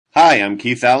Hi, I'm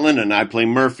Keith Allen, and I play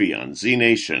Murphy on Z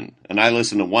Nation, and I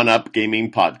listen to One Up Gaming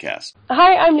Podcast.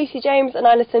 Hi, I'm Lucy James, and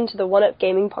I listen to the One Up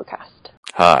Gaming Podcast.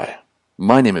 Hi,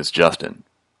 my name is Justin.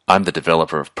 I'm the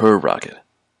developer of Per Rocket,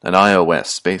 an iOS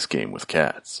space game with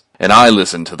cats, and I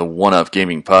listen to the One Up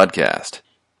Gaming Podcast.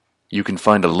 You can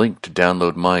find a link to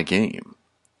download my game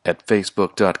at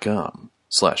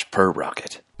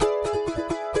facebook.com/perrocket.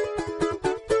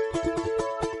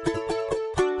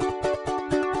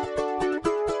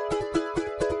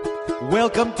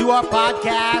 Welcome to our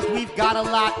podcast. We've got a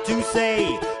lot to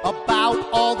say about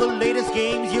all the latest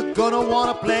games you're gonna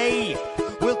wanna play.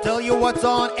 We'll tell you what's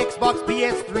on Xbox,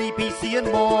 PS3, PC, and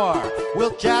more.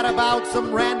 We'll chat about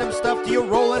some random stuff till you're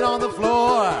rolling on the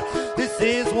floor. This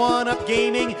is One Up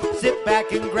Gaming. Sit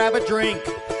back and grab a drink.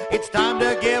 It's time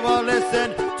to give a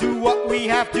listen to what we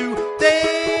have to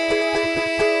think.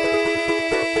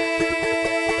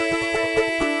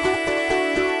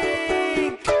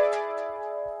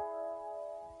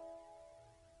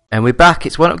 And we're back.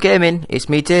 It's One Up Gaming. It's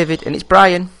me, David, and it's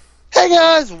Brian. Hey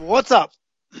guys, what's up?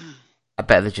 I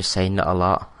bet they're just saying not a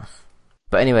lot.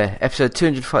 But anyway, episode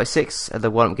 246 of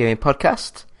the One Up Gaming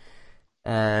podcast.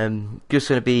 Just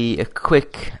going to be a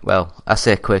quick, well, I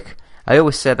say quick. I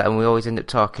always say that and we always end up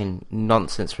talking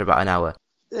nonsense for about an hour.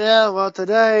 Yeah, well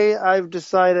today I've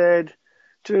decided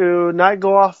to not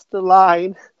go off the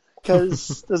line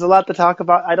because there's a lot to talk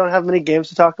about. I don't have many games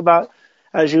to talk about.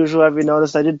 As usual, have you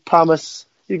noticed, I did promise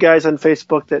you guys on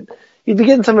Facebook that you'd be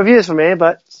getting some reviews from me,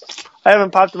 but I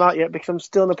haven't popped them out yet because I'm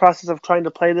still in the process of trying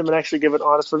to play them and actually give an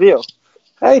honest review.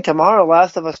 Hey, tomorrow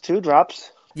Last of Us 2 drops.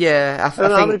 Yeah, I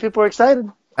don't know how many people are excited.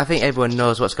 I think everyone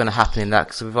knows what's going to happen in that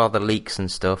because of all the leaks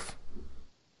and stuff.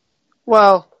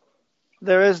 Well,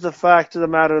 there is the fact of the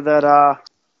matter that,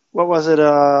 what was it,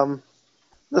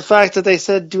 the fact that they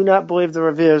said do not believe the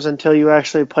reviews until you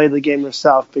actually play the game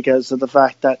yourself because of the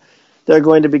fact that they're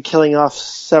going to be killing off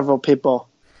several people.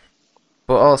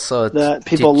 But also, that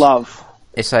people love.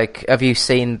 It's like, have you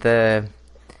seen the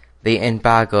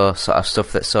embargo sort of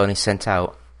stuff that Sony sent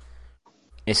out?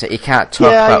 It's like you can't talk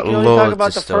about you can loads only talk about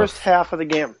of the stuff. first half of the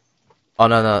game. Oh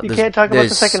no! You can't talk about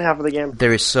the second half of the game.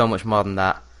 There is so much more than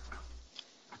that.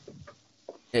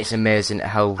 It's amazing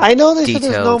how I know they detailed.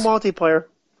 said there's no multiplayer.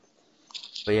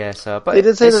 But yeah, but they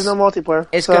did say there's no multiplayer.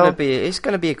 It's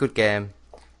gonna be a good game,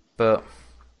 but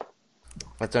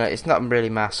I don't know. It's not really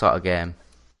my sort of game.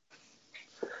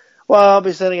 Well, I'll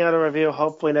be sending out a review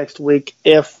hopefully next week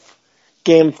if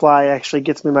GameFly actually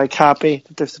gets me my copy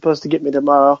that they're supposed to get me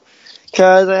tomorrow.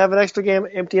 Because I have an extra game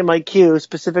empty in my queue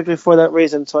specifically for that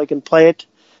reason, so I can play it,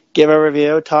 give a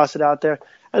review, toss it out there,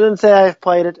 and then say I've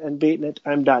played it and beaten it,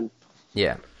 I'm done.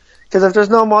 Yeah. Because if there's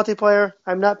no multiplayer,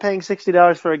 I'm not paying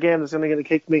 $60 for a game that's only going to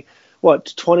take me,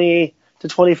 20 to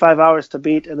 25 hours to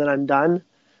beat, and then I'm done.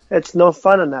 It's no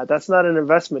fun in that. That's not an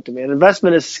investment to me. An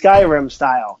investment is Skyrim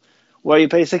style, where you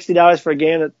pay $60 for a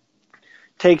game that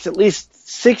takes at least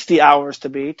 60 hours to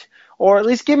beat, or at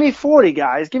least give me 40,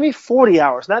 guys. Give me 40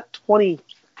 hours, not 20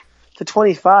 to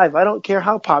 25. I don't care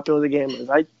how popular the game is.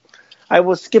 I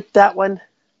will skip that one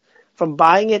from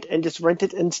buying it and just rent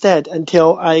it instead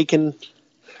until I can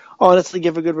honestly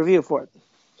give a good review for it.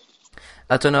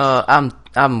 I don't know.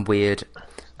 I'm weird.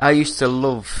 I used to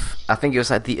love, I think it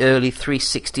was like the early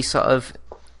 360 sort of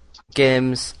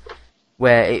games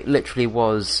where it literally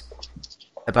was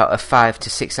about a 5 to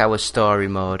 6 hour story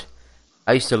mode.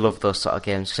 I used to love those sort of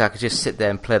games because I could just sit there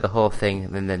and play the whole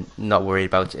thing and then not worry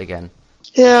about it again.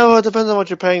 Yeah, well, it depends on what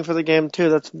you're paying for the game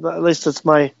too. At least that's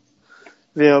my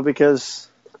view, because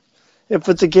if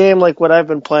it's a game like what I've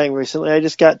been playing recently, I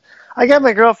got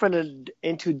my girlfriend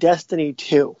into Destiny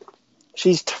 2.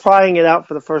 She's trying it out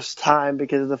for the first time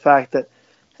because of the fact that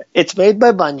it's made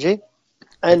by Bungie,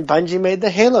 and Bungie made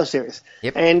the Halo series.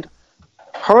 Yep. And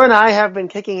her and I have been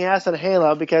kicking ass on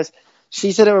Halo because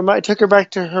she said it took her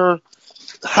back to her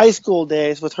high school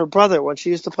days with her brother when she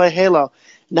used to play Halo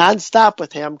non-stop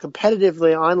with him,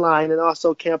 competitively online and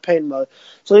also campaign mode.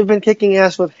 So we've been kicking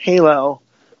ass with Halo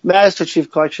Master Chief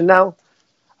Collection. Now,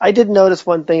 I did notice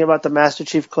one thing about the Master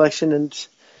Chief Collection, and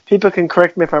people can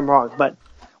correct me if I'm wrong, but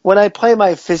when I play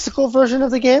my physical version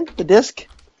of the game, the disc,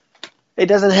 it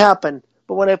doesn't happen.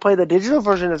 But when I play the digital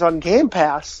version that's on Game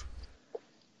Pass,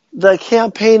 the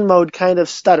campaign mode kind of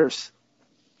stutters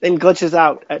and glitches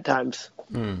out at times.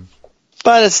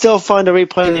 But it's still fun to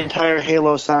replay the entire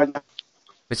Halo saga.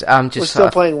 We're still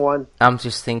playing one. I'm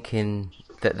just thinking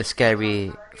that the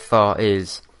scary thought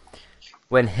is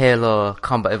when Halo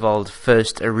Combat Evolved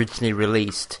first originally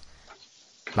released,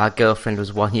 my girlfriend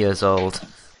was 1 year old.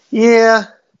 Yeah.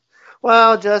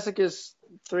 Well, Jessica's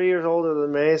 3 years older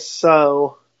than me,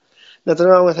 so nothing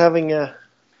wrong with having a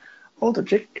older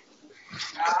chick.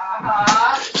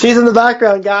 She's in the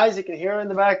background, guys. You can hear her in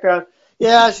the background.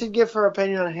 Yeah, she'd give her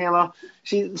opinion on Halo.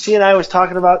 She and I was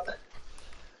talking about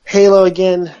Halo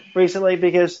again recently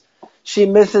because she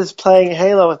misses playing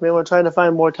Halo with me. We're trying to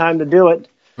find more time to do it.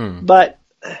 But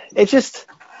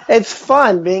it's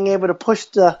fun being able to push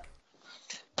the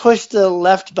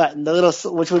left button,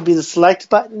 which would be the select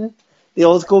button, the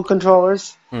old school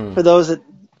controllers. For those that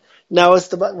know, it's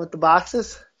the button with the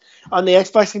boxes on the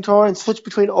Xbox controller, and switch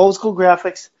between old school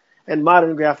graphics and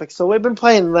modern graphics. So we've been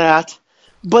playing that.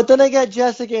 But then I got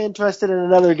Jessica interested in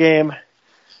another game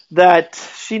that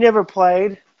she never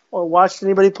played or watched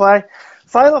anybody play.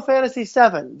 Final Fantasy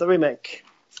VII, the remake.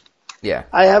 Yeah.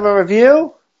 I have a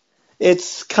review.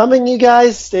 It's coming, you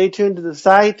guys. Stay tuned to the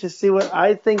site to see what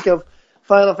I think of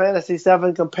Final Fantasy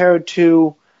VII compared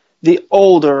to the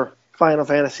older Final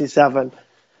Fantasy VII.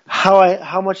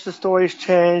 How much the story's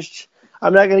changed.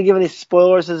 I'm not going to give any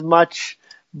spoilers as much,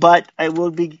 but I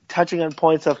will be touching on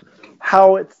points of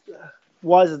how it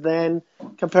was then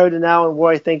compared to now and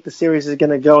where I think the series is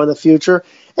going to go in the future.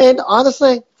 And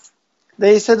honestly,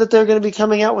 they said that they're going to be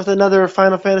coming out with another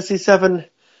Final Fantasy VII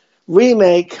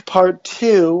remake, Part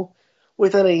 2,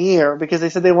 within a year, because they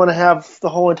said they want to have the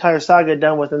whole entire saga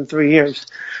done within 3 years.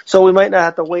 So we might not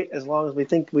have to wait as long as we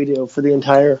think we do for the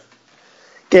entire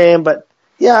game. But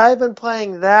yeah, I've been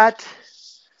playing that.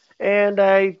 And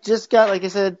I just got, like I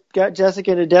said, got Jessica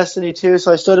into Destiny 2,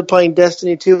 so I started playing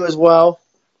Destiny 2 as well.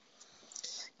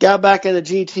 Got back into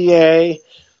GTA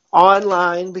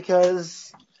Online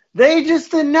because they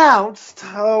just announced,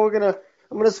 I'm gonna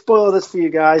spoil this for you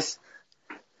guys.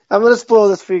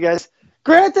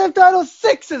 Grand Theft Auto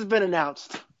 6 has been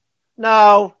announced.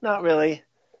 No, not really.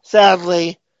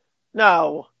 Sadly,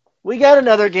 no. We got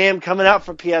another game coming out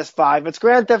for PS5. It's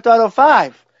Grand Theft Auto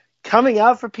 5 coming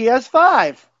out for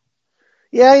PS5.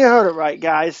 Yeah, you heard it right,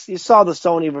 guys. You saw the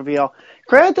Sony reveal.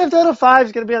 Grand Theft Auto 5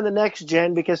 is going to be on the next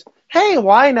gen because, hey,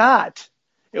 why not?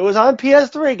 It was on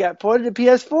PS3, got ported to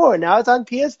PS4, and now it's on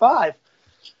PS5.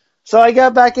 So I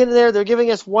got back into there. They're giving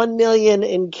us $1 million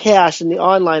in cash in the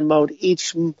online mode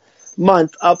each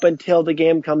month up until the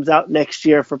game comes out next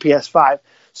year for PS5.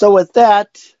 So with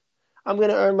that, I'm going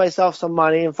to earn myself some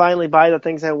money and finally buy the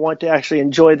things I want to actually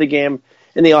enjoy the game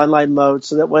in the online mode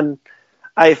so that when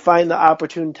I find the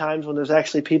opportune times when there's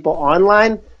actually people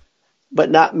online,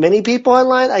 but not many people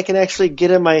online, I can actually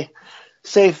get in my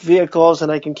safe vehicles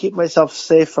and I can keep myself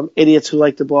safe from idiots who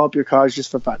like to blow up your cars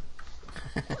just for fun.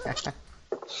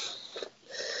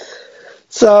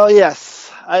 So,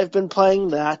 yes, I've been playing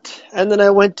that. And then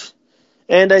I went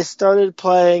and I started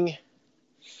playing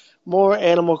more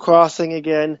Animal Crossing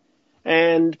again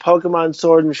and Pokemon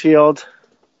Sword and Shield.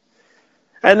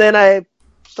 And then I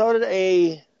started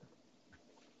a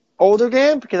older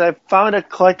game because I found a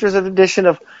collector's edition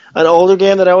of an older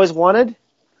game that I always wanted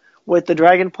with the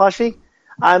dragon plushie.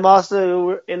 I'm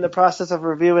also in the process of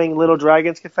reviewing Little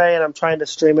Dragon's Cafe, and I'm trying to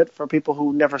stream it for people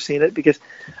who've never seen it because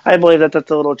I believe that that's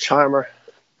a little charmer.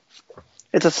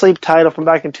 It's a sleep title from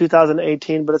back in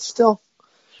 2018, but it's still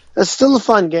a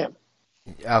fun game.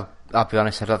 I'll be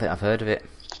honest, I don't think I've heard of it.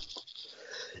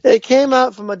 It came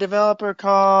out from a developer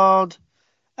called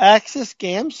Axis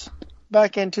Games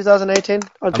back in 2018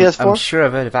 on PS4. I'm sure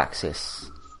I've heard of Axis.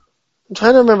 I'm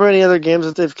trying to remember any other games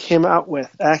that they've came out with.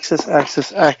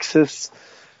 Axis.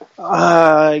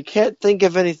 I can't think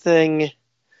of anything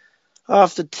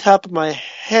off the top of my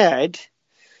head,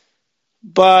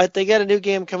 but they got a new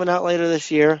game coming out later this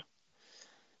year.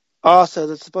 Also,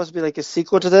 that's supposed to be like a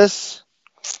sequel to this.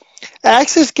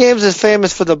 Axis Games is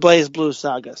famous for the Blaze Blue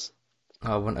sagas.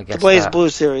 I wouldn't have guessed the Blaze that. Blue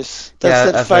series.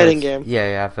 That's that fighting game.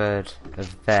 Yeah, I've heard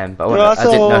of them, but I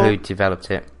didn't know who developed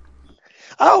it.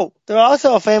 Oh, they're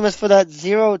also famous for that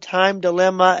Zero Time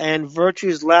Dilemma and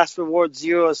Virtue's Last Reward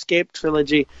Zero Escape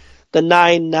trilogy. The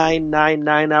 9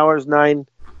 hours, 9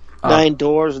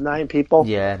 doors, 9 people.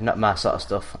 Yeah, not my sort of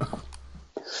stuff.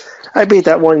 I beat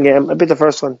that one game. I beat the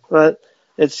first one, but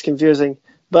it's confusing.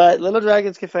 But Little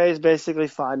Dragon's Cafe is basically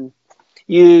fun.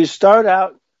 You start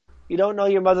out, you don't know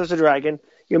your mother's a dragon.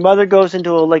 Your mother goes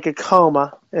into a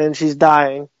coma, and she's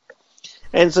dying.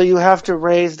 And so you have to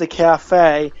raise the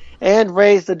cafe and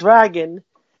raise the dragon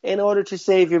in order to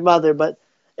save your mother. But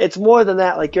it's more than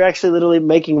that. Like, you're actually literally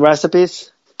making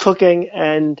recipes, cooking,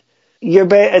 and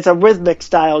it's a rhythmic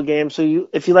style game. So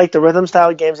if you like the rhythm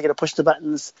style games, you got to push the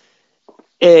buttons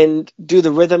and do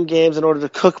the rhythm games in order to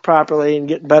cook properly and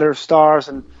get better stars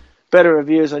and better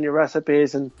reviews on your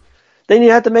recipes. And then you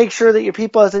have to make sure that your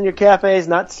people in your cafe is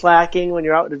not slacking when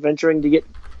you're out adventuring to get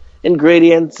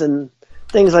ingredients and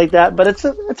things like that. But it's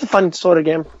a fun sort of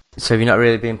game. So have you not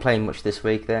really been playing much this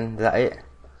week then? Is that it?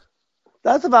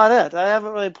 That's about it. I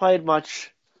haven't really played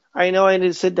much. I know I need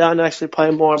to sit down and actually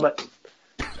play more, but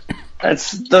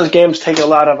those games take a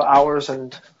lot of hours,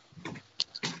 and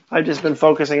I've just been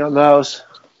focusing on those.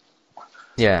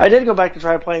 Yeah. I did go back to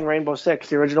try playing Rainbow Six,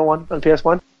 the original one, on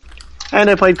PS1. And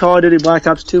I played Call of Duty Black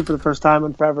Ops 2 for the first time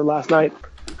in forever last night.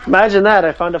 Imagine that,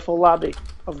 I found a full lobby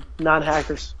of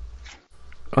non-hackers.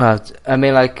 Well, I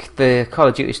mean, like, the Call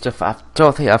of Duty stuff, I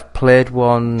don't think I've played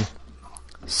one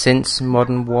since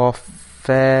Modern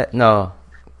Warfare. No,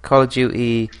 Call of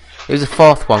Duty. It was the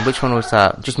fourth one. Which one was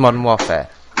that? Just Modern Warfare.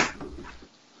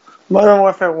 Modern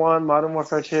Warfare 1, Modern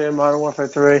Warfare 2, Modern Warfare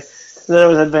 3, and then it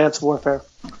was Advanced Warfare.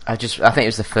 I think it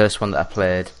was the first one that I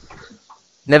played.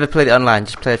 Never played it online,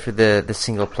 just played through the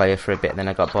single player for a bit, and then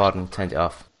I got bored and turned it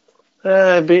off.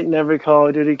 I've beaten every Call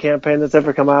of Duty campaign that's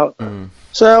ever come out.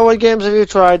 So, what games have you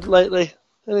tried lately?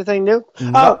 Anything new?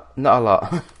 Not a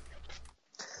lot.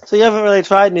 So you haven't really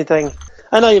tried anything.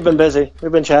 I know you've been busy.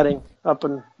 We've been chatting up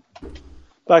and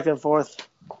back and forth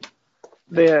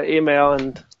via email,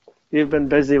 and you've been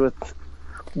busy with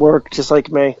work just like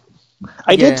me.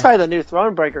 I did try the new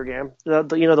Thronebreaker game.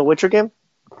 The Witcher game?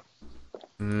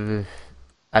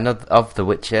 I know of The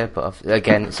Witcher, but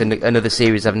again, it's another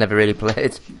series I've never really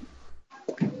played.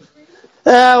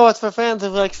 Well, it's for fans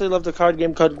who actually love the card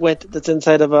game called Gwent that's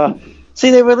inside of a... See,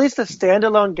 they released a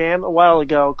standalone game a while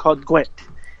ago called Gwent.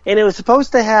 And it was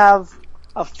supposed to have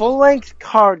a full-length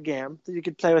card game that you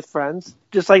could play with friends,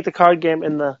 just like the card game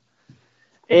in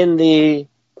the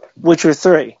Witcher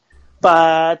 3.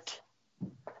 But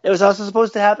it was also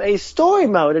supposed to have a story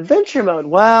mode, adventure mode.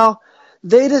 Well,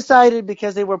 they decided,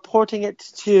 because they were porting it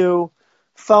to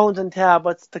phones and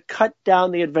tablets, to cut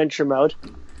down the adventure mode.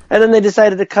 And then they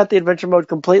decided to cut the adventure mode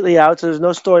completely out, so there's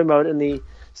no story mode in the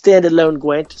standalone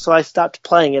Gwent, so I stopped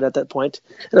playing it at that point.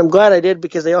 And I'm glad I did,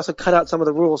 because they also cut out some of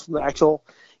the rules from the actual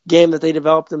game that they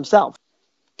developed themselves.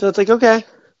 So it's like, okay.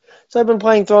 So I've been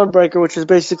playing Thronebreaker, which is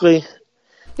basically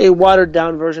a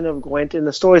watered-down version of Gwent, and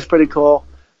the story's pretty cool.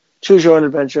 Choose your own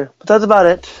adventure. But that's about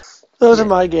it. Those are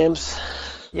my games.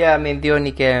 Yeah, I mean, the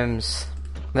only games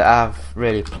that I've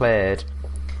really played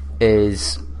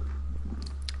is...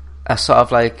 I sort of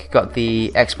got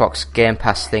the Xbox Game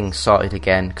Pass thing sorted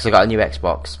again, because I got a new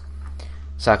Xbox.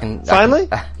 So I can... Finally?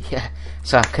 Yeah.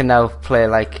 So I can now play,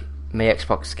 my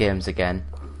Xbox games again.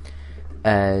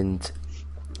 And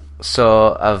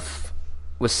so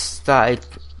was started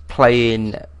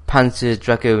playing Panzer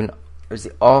Dragoon... Was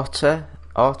it Orta?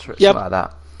 Something like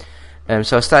that.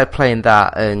 So I started playing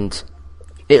that, and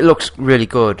it looks really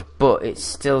good, but it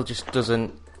still just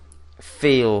doesn't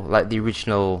feel like the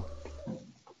original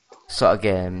sort of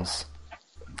games.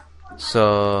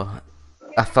 So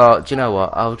I thought, do you know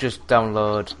what, I'll just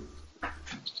download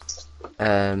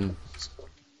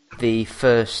the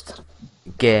first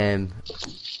game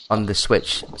on the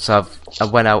Switch. So I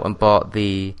went out and bought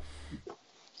the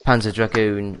Panzer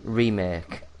Dragoon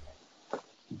remake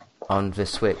on the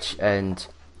Switch, and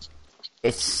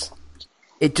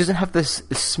it doesn't have this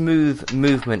smooth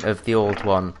movement of the old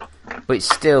one, but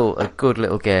it's still a good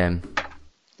little game.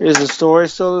 Is the story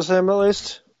still the same, at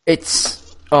least?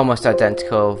 It's almost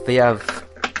identical. They have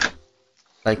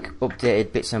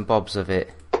updated bits and bobs of it,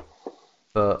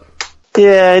 but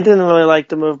yeah, I didn't really like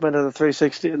the movement of the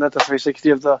 360, not the 360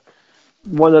 of the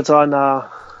one that's on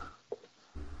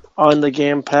the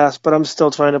Game Pass, but I'm still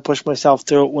trying to push myself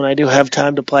through it when I do have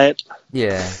time to play it.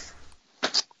 Yeah.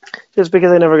 Just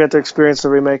because I never got to experience the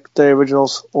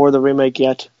originals, or the remake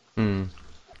yet. I mean,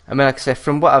 like I said,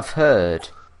 from what I've heard,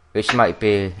 which might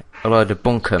be a load of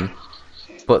bunkum,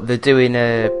 but they're doing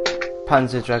a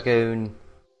Panzer Dragoon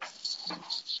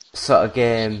sort of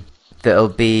game that'll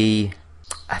be...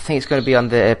 I think it's going to be on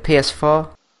the PS4,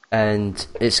 and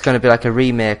it's going to be like a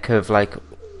remake of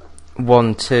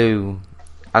 1, 2,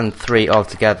 and 3 all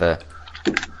together.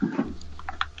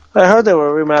 I heard they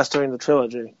were remastering the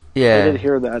trilogy. Yeah. I did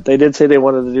hear that. They did say they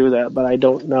wanted to do that, but I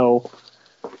don't know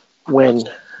when.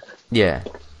 Yeah.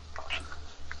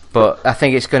 But I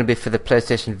think it's going to be for the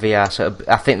PlayStation VR, so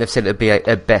I think they've said it'll be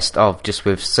a best of, just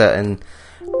with certain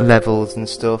levels and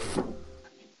stuff.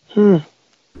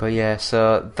 But yeah,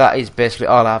 so that is basically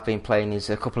all I've been playing, is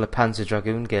a couple of Panzer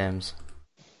Dragoon games.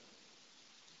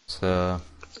 So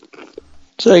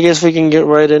I guess we can get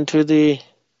right into the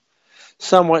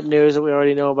somewhat news that we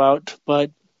already know about,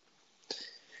 but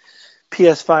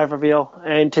PS5 Reveal.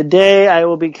 And today I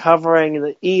will be covering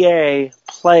the EA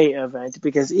Play event,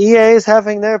 because EA is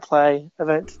having their Play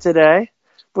event today,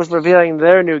 was revealing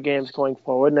their new games going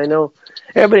forward. And I know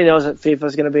everybody knows that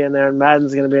FIFA's going to be in there, and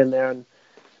Madden's going to be in there, and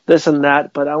this and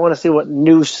that, but I want to see what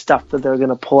new stuff that they're going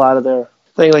to pull out of their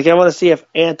thing. Like, I want to see if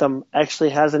Anthem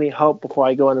actually has any hope before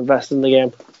I go and invest in the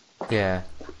game. Yeah.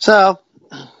 So,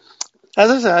 as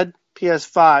I said,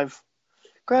 PS5.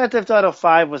 Grand Theft Auto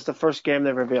 5 was the first game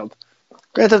they revealed.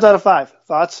 Grand Theft Auto 5,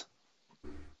 thoughts?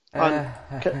 On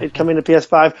it coming to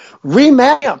PS5?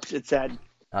 Remapped, it said.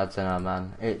 I don't know,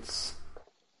 man.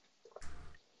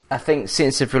 I think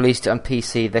since they've released it on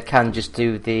PC, they can just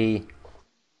do the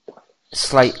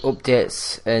slight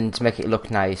updates and make it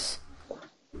look nice.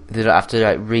 They don't have to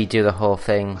redo the whole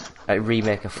thing,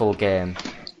 remake a full game.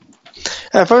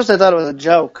 At first I thought it was a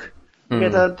joke. I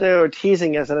thought they were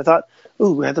teasing us, and I thought,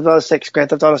 ooh, Grand Theft Auto 6, Grand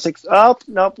Theft Auto 6. Oh,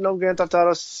 nope, no Grand Theft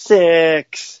Auto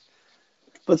 6.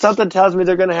 But something tells me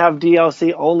they're going to have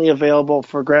DLC only available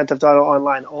for Grand Theft Auto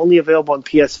Online, only available on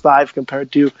PS5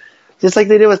 compared to, just like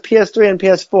they did with PS3 and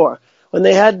PS4. When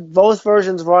they had both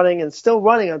versions running, and still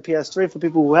running on PS3 for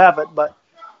people who have it, but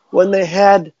when they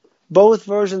had both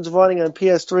versions running on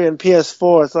PS3 and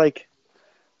PS4, it's like,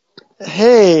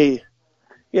 hey,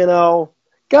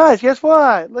 guys, guess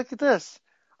what? Look at this.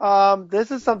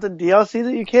 This is something DLC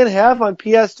that you can't have on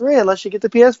PS3 unless you get the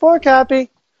PS4 copy.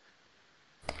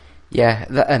 Yeah,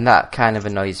 and that kind of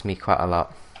annoys me quite a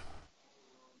lot.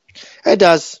 It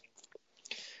does.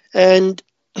 And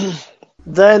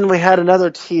then we had another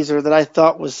teaser that I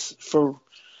thought was for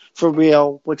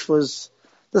real, which was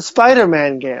the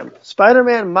Spider-Man game.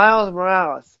 Spider-Man Miles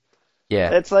Morales.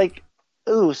 Yeah. It's like,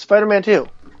 ooh, Spider-Man 2.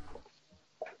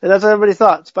 And that's what everybody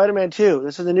thought. Spider-Man 2.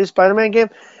 This is the new Spider-Man game.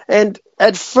 And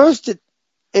at first it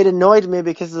annoyed me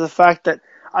because of the fact that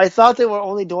I thought they were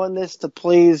only doing this to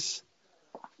please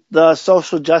the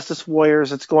social justice warriors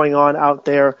that's going on out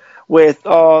there with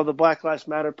all the Black Lives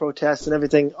Matter protests and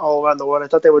everything all around the world. I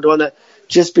thought they were doing that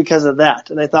just because of that.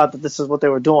 And I thought that this is what they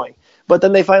were doing. But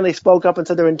then they finally spoke up and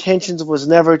said their intentions was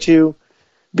never to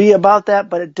be about that,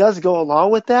 but it does go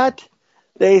along with that.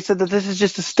 They said that this is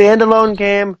just a standalone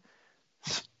game.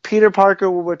 Peter Parker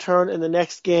will return in the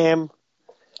next game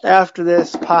after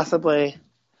this, possibly.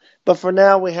 But for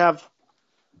now, we have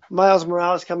Miles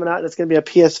Morales coming out, and it's going to be a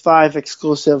PS5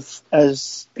 exclusive,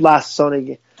 as last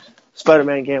Sony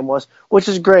Spider-Man game was, which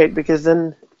is great because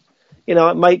then,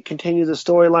 it might continue the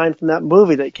storyline from that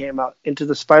movie that came out, Into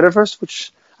the Spider-Verse,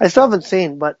 which I still haven't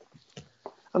seen, but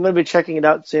I'm going to be checking it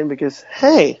out soon because,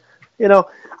 hey,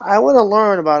 I want to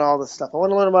learn about all this stuff. I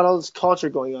want to learn about all this culture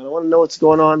going on. I want to know what's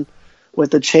going on with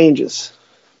the changes.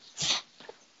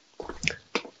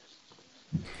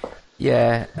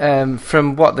 Yeah,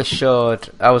 from what they showed,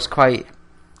 I was quite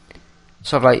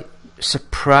sort of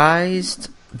surprised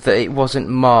that it wasn't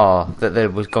more that they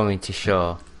were going to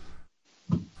show.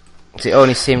 It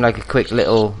only seemed like a quick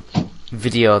little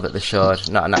video that they showed,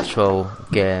 not an actual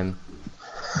game.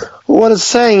 What it's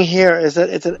saying here is that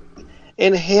it's an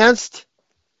enhanced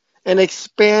and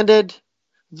expanded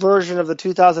version of the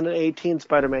 2018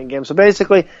 Spider-Man game. So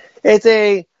basically, it's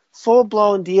a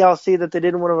full-blown DLC that they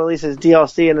didn't want to release as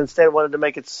DLC and instead wanted to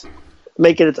make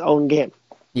it its own game.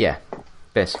 Yeah,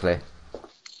 basically.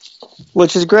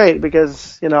 Which is great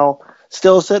because,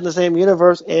 still set in the same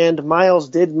universe, and Miles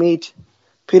did meet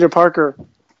Peter Parker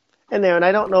in there. And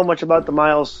I don't know much about the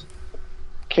Miles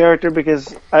character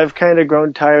because I've kind of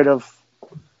grown tired of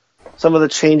some of the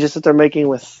changes that they're making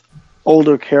with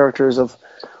older characters of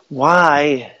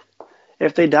why,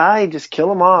 if they die, just kill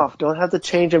them off. Don't have to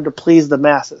change them to please the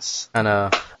masses. I know.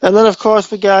 And then, of course,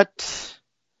 we got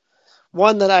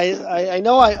one that I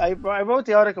know I wrote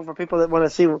the article for people that want to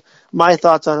see my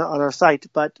thoughts on our site,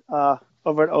 but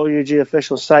over at OUG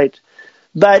official site.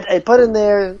 But I put in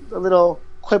there a little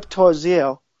quip towards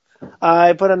Zio.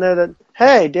 I put in there that,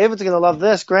 hey, David's going to love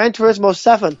this. Gran Turismo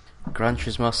 7. Gran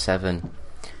Turismo 7.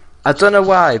 I don't know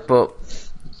why, but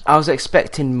I was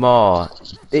expecting more.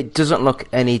 It doesn't look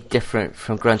any different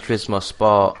from Gran Turismo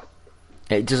Sport.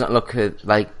 It doesn't look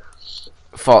like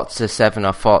Forza 7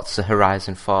 or Forza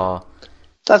Horizon 4.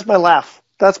 That's my laugh.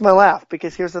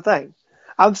 Because here's the thing.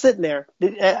 I'm sitting there.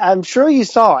 I'm sure you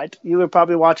saw it. You were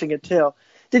probably watching it too.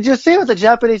 Did you see what the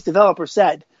Japanese developer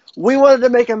said? We wanted to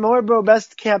make a more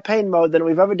robust campaign mode than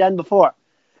we've ever done before.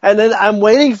 And then I'm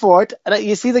waiting for it, and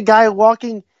you see the guy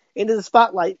walking into the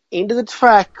spotlight, into the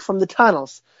track from the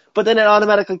tunnels. But then it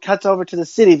automatically cuts over to the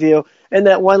city view, and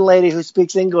that one lady who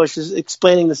speaks English is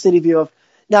explaining the city view of,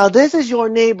 now this is your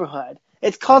neighborhood.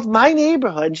 It's called My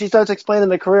Neighborhood. And she starts explaining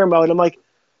the career mode. I'm like,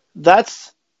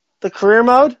 that's the career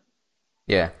mode?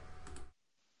 Yeah.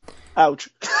 Ouch.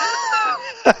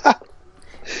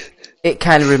 It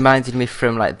kind of reminded me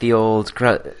from the old,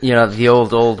 the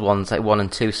old ones, 1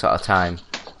 and 2 sort of time.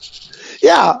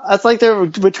 Yeah, it's like they're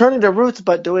returning to roots,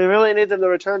 but do we really need them to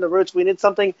return to roots? We need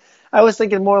something, I was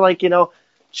thinking more like,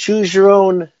 choose your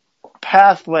own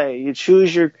pathway. You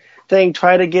choose your thing,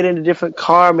 try to get into different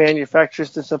car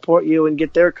manufacturers to support you and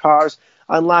get their cars,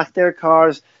 unlock their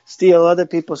cars, steal other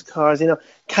people's cars,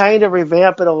 kind of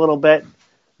revamp it a little bit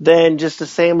than just the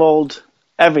same old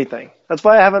everything. That's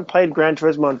why I haven't played Gran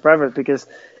Turismo in forever, because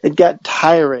it got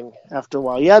tiring after a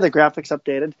while. Yeah, the graphics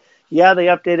updated. Yeah, they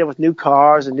updated with new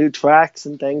cars and new tracks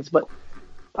and things, but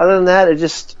other than that, it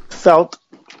just felt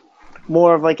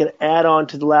more of like an add-on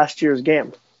to the last year's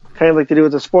game. Kind of like they do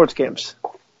with the sports games.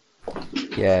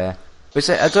 Yeah. But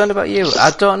I don't know about you.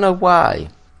 I don't know why.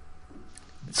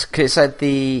 It's like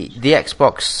the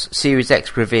Xbox Series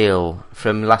X reveal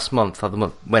from last month or the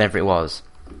month, whenever it was.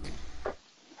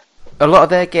 A lot of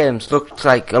their games looked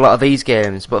like a lot of these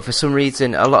games, but for some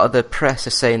reason, a lot of the press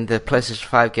are saying the PlayStation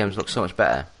 5 games look so much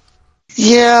better.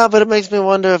 Yeah, but it makes me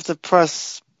wonder if the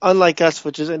press, unlike us,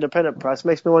 which is independent press,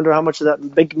 makes me wonder how much of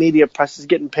that big media press is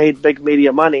getting paid big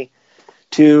media money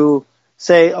to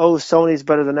say, oh, Sony's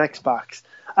better than Xbox.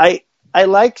 I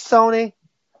like Sony.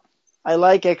 I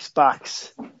like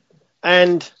Xbox.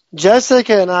 And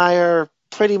Jessica and I are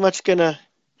pretty much going to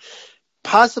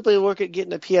possibly work at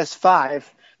getting a PS5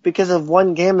 because of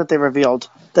one game that they revealed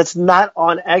that's not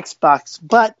on Xbox.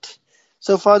 But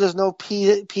so far there's no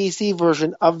PC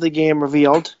version of the game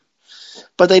revealed.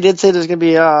 But they did say there's going to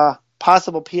be a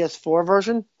possible PS4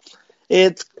 version.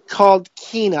 It's called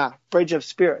Kena, Bridge of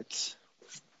Spirits.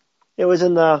 It was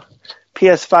in the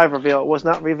PS5 reveal. It was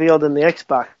not revealed in the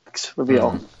Xbox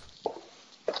reveal.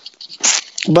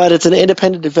 But it's an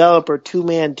independent developer,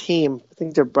 two-man team. I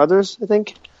think they're brothers,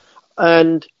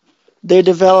 And they're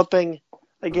developing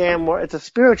a game where it's a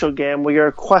spiritual game where you're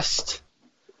a quest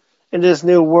in this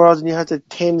new world and you have to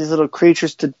tame these little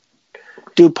creatures to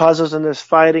do puzzles, and there's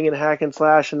fighting and hack and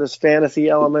slash and there's fantasy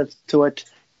elements to it.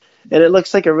 And it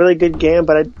looks like a really good game,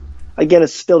 but again,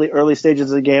 it's still the early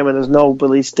stages of the game and there's no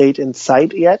release date in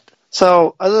sight yet.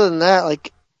 So other than that,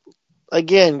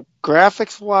 again,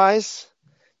 graphics-wise,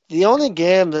 the only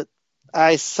game that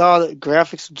I saw that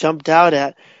graphics jumped out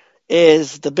at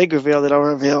is the big reveal that I'll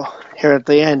reveal here at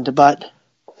the end. But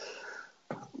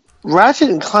Ratchet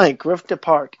and Clank, Rift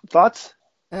Apart. Thoughts?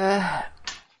 The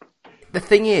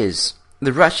thing is,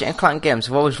 the Ratchet and Clank games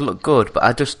have always looked good, but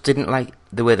I just didn't like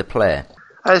the way they play.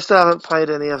 I still haven't played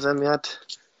any of them yet.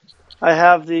 I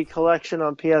have the collection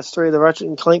on PS3, the Ratchet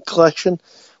and Clank collection,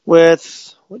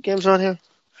 with, what games are on here?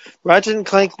 Ratchet and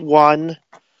Clank 1,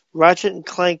 Ratchet and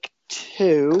Clank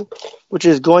 2, which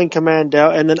is Going Commando,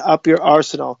 and then Up Your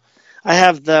Arsenal. I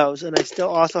have those, and I still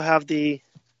also have the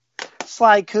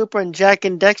Sly Cooper and Jack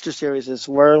and Dexter series,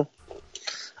 where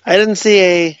I didn't see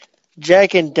a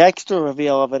Jack and Dexter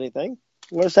reveal of anything.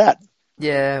 Where's that?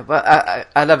 Yeah, well,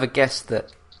 I never guessed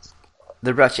that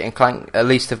the Ratchet and Clank, at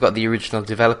least they've got the original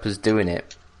developers doing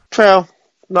it. True.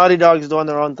 Naughty Dog's doing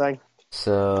their own thing.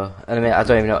 So, I mean, I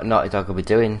don't even know what Naughty Dog will be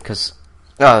doing, because,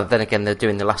 then again, they're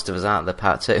doing The Last of Us, aren't they,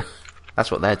 Part 2?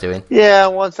 That's what they're doing. Yeah,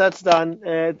 once that's done,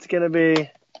 it's going to be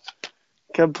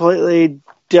completely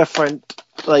different,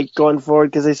 going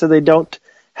forward, because they said they don't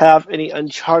have any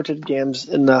Uncharted games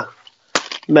in the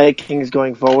makings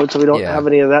going forward, so we don't have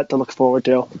any of that to look forward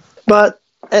to. But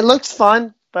it looks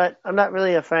fun, but I'm not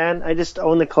really a fan. I just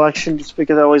own the collection just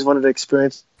because I always wanted to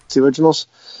experience the originals.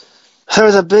 There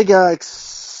was a big,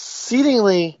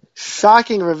 exceedingly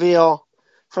shocking reveal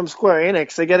from Square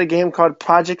Enix. They got a game called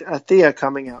Project Athea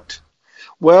coming out.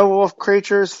 Werewolf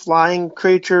creatures, flying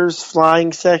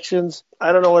sections.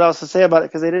 I don't know what else to say about it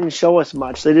because they didn't show us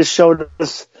much. They just showed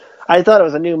us. I thought it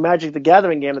was a new Magic the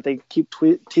Gathering game that they keep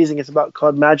teasing us about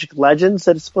called Magic Legends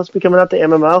that is supposed to be coming out, the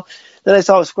MMO. Then I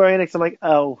saw it was Square Enix. I'm like,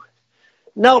 oh,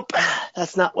 nope,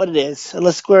 that's not what it is.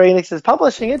 Unless Square Enix is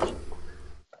publishing it.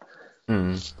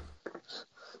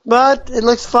 But it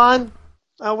looks fun.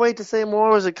 I'll wait to say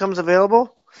more as it comes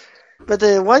available. But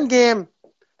there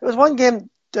was one game,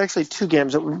 actually two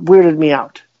games that weirded me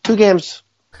out. Two games.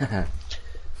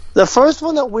 The first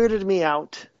one that weirded me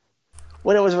out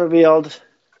when it was revealed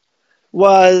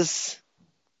was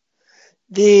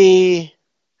the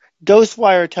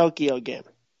Ghostwire Tokyo game.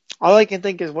 All I can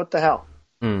think is, what the hell?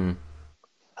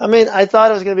 I mean, I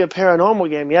thought it was going to be a paranormal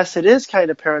game. Yes, it is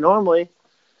kind of paranormally,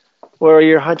 where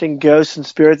you're hunting ghosts and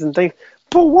spirits and things.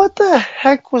 But what the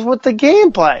heck was with the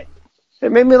gameplay?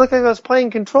 It made me look like I was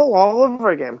playing Control all over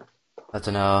again. I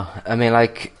don't know. I mean,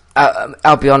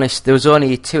 I'll be honest, there was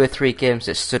only 2 or 3 games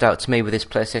that stood out to me with this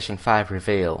PlayStation 5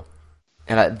 reveal.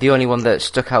 And the only one that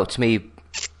stuck out to me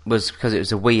was because it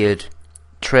was a weird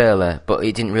trailer, but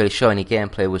it didn't really show any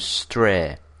gameplay, was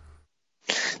Stray.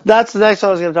 That's the next one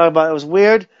I was going to talk about. It was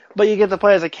weird, but you get to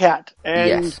play as a cat.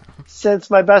 And since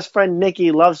my best friend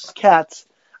Nikki loves cats,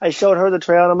 I showed her the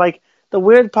trailer, and I'm like, the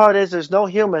weird part is there's no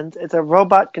humans. It's a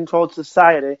robot-controlled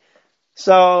society.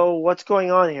 So what's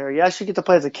going on here? Yes, you get to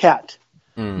play as a cat,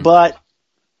 but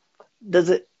does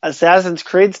it Assassin's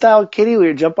Creed style kitty where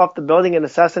you jump off the building and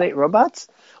assassinate robots,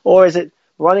 or is it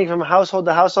running from household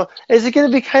to household? Is it going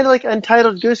to be kind of like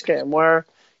Untitled Goose Game where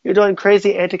you're doing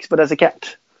crazy antics but as a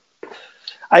cat?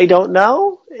 I don't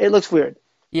know. It looks weird.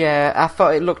 Yeah, I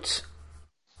thought it looked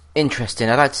interesting.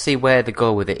 I'd like to see where they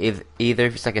go with it. Either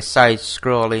if it's like a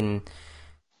side-scrolling,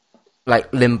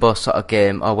 like Limbo sort of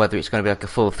game, or whether it's going to be like a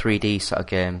full 3D sort of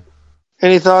game.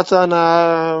 Any thoughts on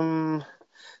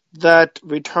that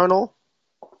Returnal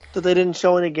that they didn't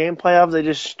show any gameplay of? They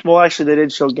did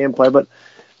show gameplay, but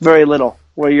very little.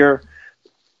 Where you're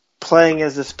playing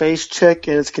as a space chick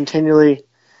and it's continually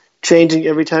changing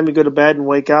every time you go to bed and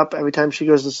wake up, every time she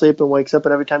goes to sleep and wakes up,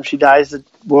 and every time she dies, the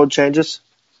world changes.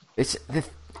 It's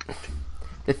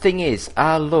the thing is,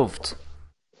 I loved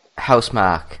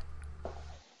Housemarque,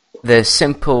 the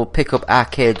simple pick-up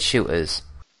arcade shooters,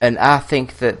 and I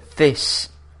think that this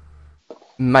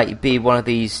might be one of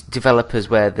these developers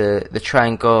where they try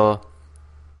and go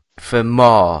for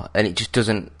more, and it just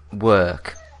doesn't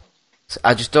work. So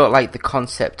I just don't like the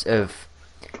concept of...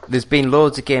 There's been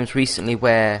loads of games recently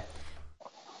where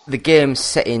the game's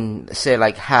set in, say,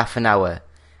 like half an hour,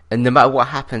 and no matter what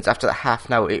happens after that half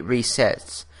an hour, it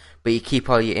resets, but you keep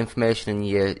all your information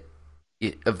and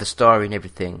of the story and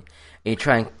everything, and you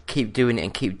try and keep doing it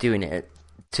and keep doing it.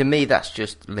 To me, that's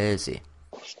just lazy.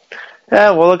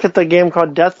 Yeah, well, look at the game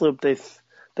called Deathloop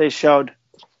they showed.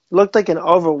 It looked like an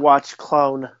Overwatch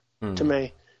clone to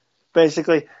me.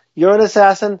 Basically, you're an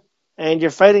assassin, and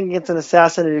you're fighting against an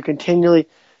assassin, and you continually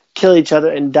kill each other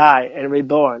and die and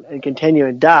reborn and continue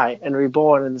and die and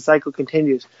reborn, and the cycle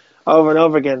continues over and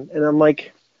over again. And I'm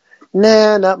like,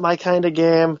 nah, not my kind of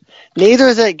game. Neither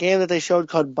is that game that they showed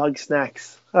called Bug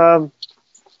Snacks. I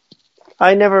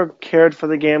never cared for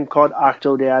the game called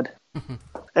Octodad.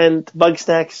 And Bug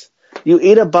Snacks, you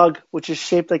eat a bug which is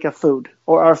shaped like a food,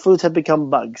 or our foods have become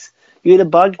bugs. You eat a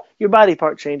bug, your body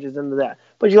part changes into that.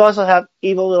 But you also have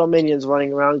evil little minions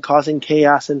running around causing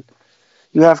chaos, and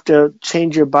you have to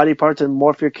change your body parts and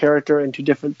morph your character into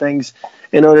different things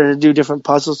in order to do different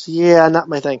puzzles. Yeah, not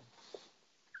my thing.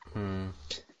 And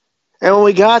when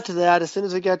we got to that, as soon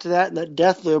as we got to that in that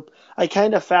death loop, I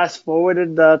kind of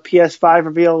fast-forwarded the PS5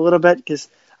 reveal a little bit because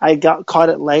I got caught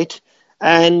it late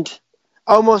and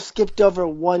almost skipped over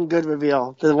one good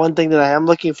reveal. The one thing that I am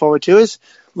looking forward to is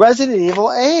Resident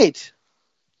Evil 8.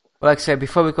 Well, like I said,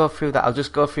 before we go through that, I'll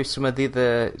just go through some of the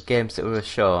other games that were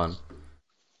shown.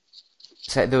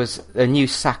 So there was a new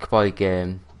Sackboy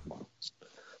game.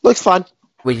 Looks fun.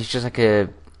 Which is just like a...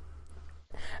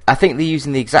 I think they're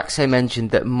using the exact same engine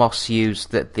that Moss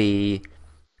used, that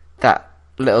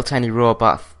little tiny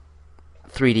robot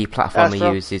 3D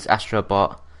platformer uses,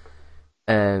 Astrobot.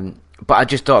 But I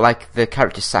just don't like the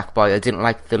character Sackboy. I didn't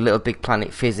like the Little Big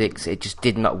Planet physics. It just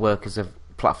did not work as a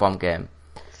platform game.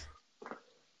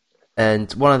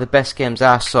 And one of the best games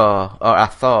I saw, or I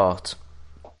thought,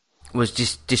 was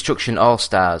just Destruction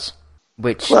All-Stars,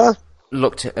 which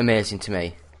looked amazing to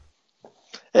me.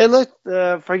 It looked,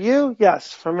 for you,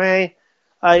 yes. For me,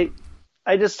 I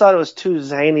just thought it was too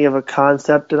zany of a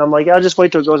concept, and I'm like, I'll just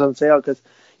wait till it goes on sale, because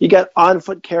you got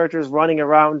on-foot characters running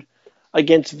around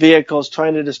against vehicles,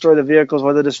 trying to destroy the vehicles,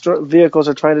 where the vehicles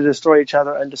are trying to destroy each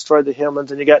other and destroy the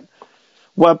humans, and you got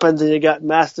weapons, and you got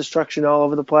mass destruction all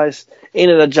over the place in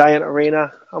a giant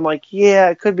arena. I'm like, yeah,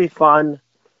 it could be fun,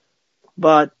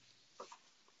 but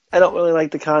I don't really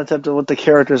like the concept of what the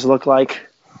characters look like.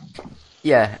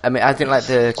 Yeah, I mean, I didn't like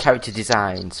the character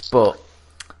designs, but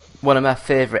one of my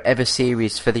favourite ever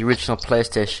series for the original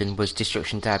PlayStation was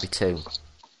Destruction Derby 2.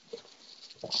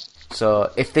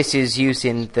 So, if this is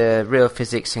using the real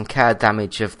physics and car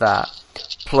damage of that,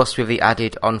 plus with the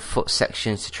added on-foot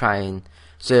sections to try and...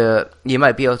 So, you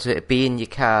might be able to be in your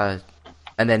car,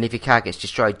 and then if your car gets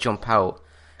destroyed, jump out,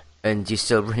 and you're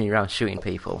still running around shooting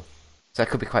people. So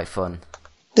that could be quite fun.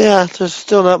 Yeah, there's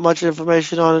still not much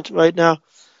information on it right now.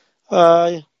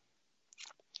 But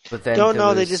then don't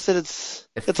know, they just said it's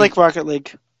like Rocket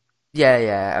League.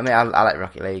 Yeah, I mean, I like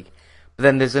Rocket League. But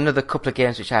then there's another couple of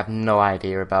games which I have no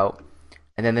idea about.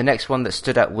 And then the next one that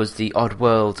stood out was the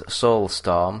Oddworld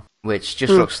Soulstorm, which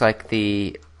just looks like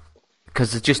the...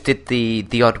 Because they just did the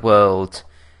Oddworld...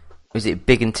 Was it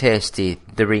Big and Tasty,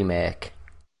 the remake?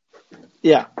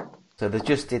 Yeah. So they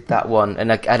just did that one,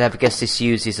 and I'd have guessed this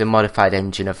uses a modified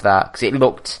engine of that, because it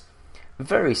looked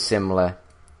very similar.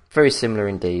 Very similar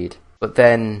indeed. But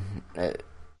then, like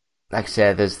I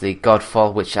said, there's the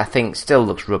Godfall, which I think still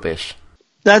looks rubbish.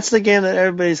 That's the game that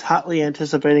everybody's hotly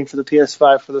anticipating for the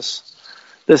PS5 for this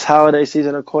this holiday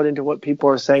season, according to what people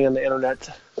are saying on the internet.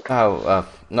 Oh,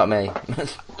 not me.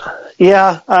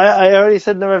 Yeah, I already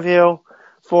said in the review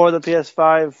for the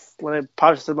PS5 when I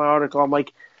posted my article. I'm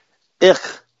like, ick.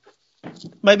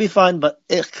 Might be fun, but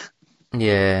ick.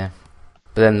 Yeah.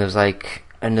 But then there's like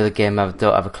another game I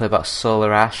don't have a clue about,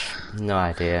 Solar Ash. No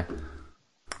idea.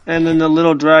 And then the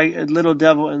little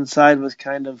devil inside was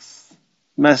kind of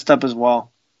messed up as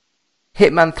well.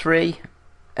 Hitman 3.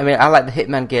 I mean, I like the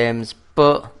Hitman games,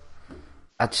 but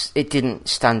it didn't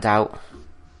stand out.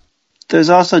 There's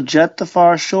also Jet the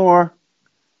Far Shore,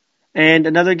 and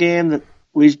another game that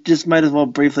we just might as well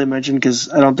briefly mention because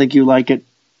I don't think you like it.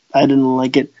 I didn't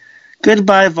like it.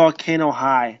 Goodbye Volcano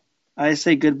High. I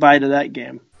say goodbye to that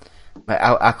game.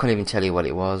 I couldn't even tell you what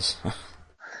it was.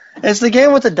 It's the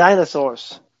game with the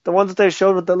dinosaurs. The ones that they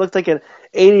showed that looked like an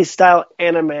 80s style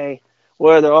anime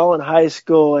where they're all in high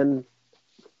school and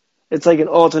it's like an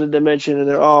alternate dimension and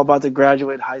they're all about to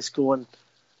graduate high school, and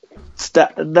it's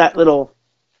that little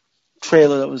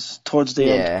trailer that was towards the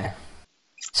end. Yeah.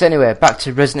 So anyway, back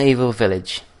to Resident Evil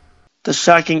Village. The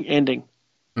shocking ending.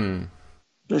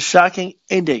 The shocking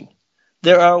ending.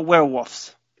 There are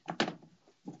werewolves.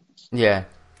 Yeah.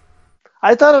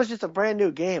 I thought it was just a brand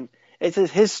new game. It says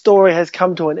his story has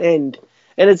come to an end.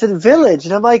 And it's in Village.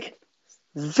 And I'm like,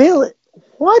 Village?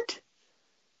 What?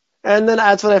 And then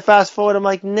that's when I fast forward. I'm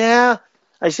like, nah,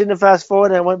 I shouldn't have fast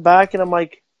forwarded. And I went back and I'm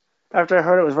like, after I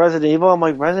heard it was Resident Evil, I'm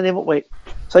like, Resident Evil? Wait.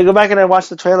 So I go back and I watch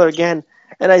the trailer again.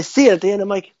 And I see it at the end. I'm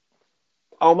like,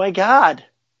 oh my God.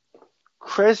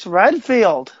 Chris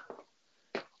Redfield.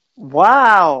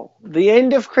 Wow. The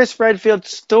end of Chris Redfield's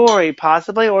story,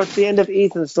 possibly, or it's the end of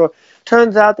Ethan's story.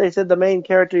 Turns out they said the main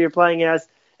character you're playing as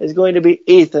is going to be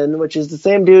Ethan, which is the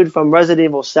same dude from Resident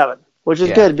Evil 7, which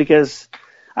is good because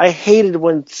I hated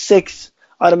when 6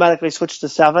 automatically switched to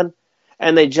 7,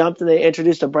 and they jumped and they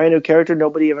introduced a brand new character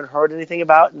nobody even heard anything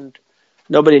about and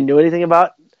nobody knew anything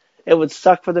about. It would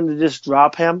suck for them to just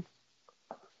drop him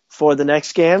for the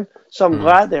next game. So I'm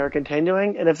glad they are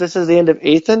continuing. And if this is the end of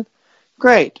Ethan,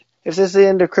 great. If this is the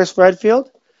end of Chris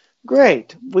Redfield,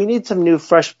 great. We need some new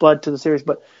fresh blood to the series.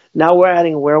 But now we're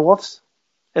adding werewolves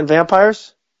and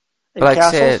vampires and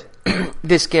castles. Like I said,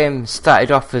 this game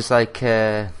started off as like,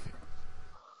 do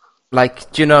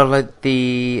you know, like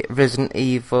the Resident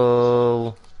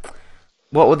Evil...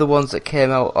 What were the ones that came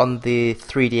out on the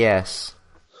 3DS?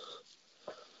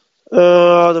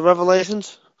 The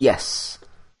Revelations? Yes.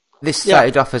 This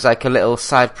started off as like a little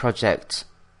side project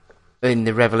in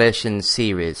the Revelations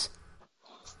series.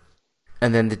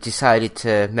 And then they decided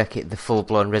to make it the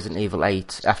full-blown Resident Evil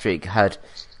 8 after it had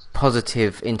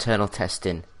positive internal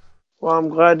testing. Well, I'm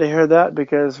glad to hear that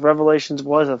because Revelations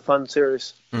was a fun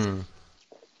series.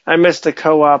 I missed the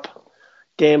co-op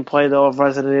gameplay, though, of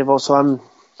Resident Evil, so I'm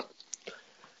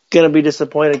going to be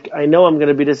disappointed. I know I'm going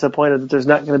to be disappointed that there's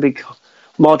not going to be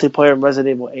multiplayer in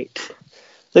Resident Evil 8.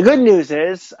 The good news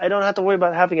is I don't have to worry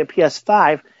about having a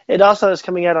PS5. It also is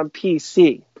coming out on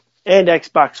PC and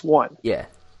Xbox One. Yeah.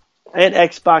 And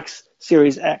Xbox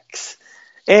Series X.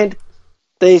 And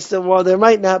they said, well, there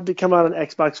might not come out on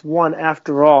Xbox One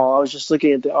after all. I was just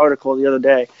looking at the article the other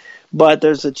day. But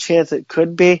there's a chance it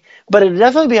could be. But it'll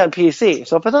definitely be on PC.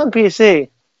 So if it's on PC,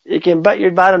 you can bet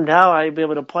your bottom dollar I'll be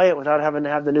able to play it without having to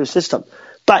have the new system.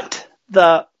 But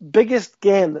the biggest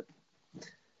game that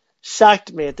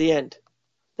shocked me at the end,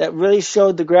 that really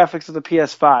showed the graphics of the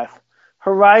PS5,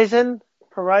 Horizon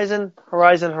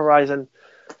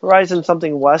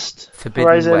something West.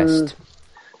 Forbidden West.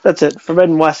 That's it,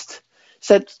 Forbidden West.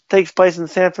 Takes place in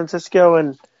San Francisco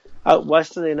and out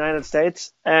west of the United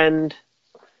States, and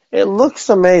it looks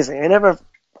amazing.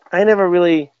 I never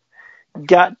really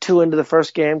got too into the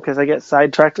first game because I get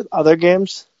sidetracked with other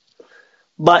games.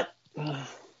 But,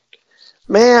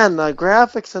 man, the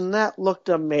graphics in that looked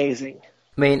amazing.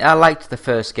 I mean, I liked the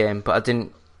first game, but I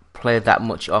didn't play that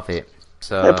much of it.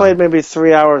 So I played maybe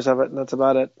 3 hours of it, and that's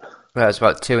about it. Well, it's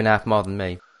about 2.5 more than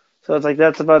me. So it's like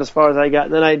that's about as far as I got.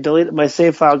 And then I deleted my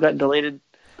save file, got deleted,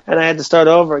 and I had to start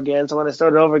over again. So when I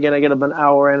started over again, I get about an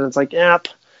hour in, and it's like, yep,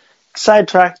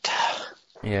 sidetracked.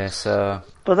 Yeah, so...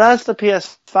 But that's the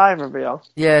PS5 reveal.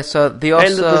 Yeah, so they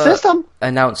And the also system.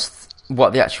 announced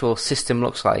what the actual system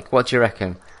looks like. What do you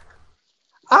reckon?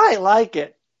 I like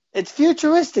it. It's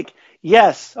futuristic.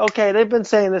 Yes, okay, they've been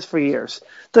saying this for years.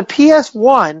 The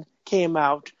PS1 came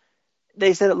out.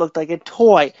 They said it looked like a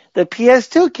toy. The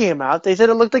PS2 came out. They said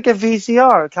it looked like a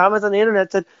VCR. Comments on the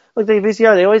internet said it looked like a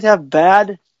VCR. They always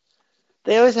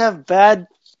have bad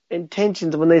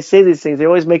intentions when they say these things. They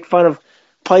always make fun of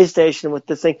PlayStation with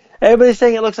this thing. Everybody's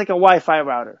saying it looks like a Wi-Fi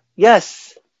router.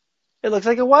 Yes, it looks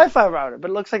like a Wi-Fi router, but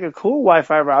it looks like a cool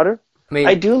Wi-Fi router. I mean,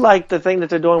 I do like the thing that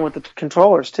they're doing with the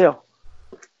controllers, too.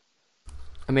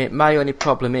 I mean, my only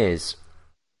problem is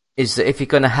that if you're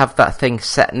going to have that thing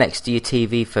set next to your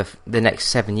TV for the next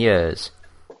 7 years,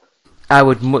 I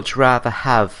would much rather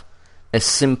have a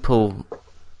simple,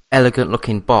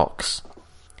 elegant-looking box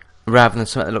rather than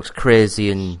something that looks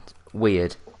crazy and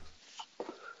weird.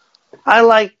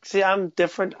 I'm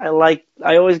different. I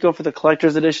always go for the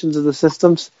collector's editions of the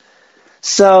systems.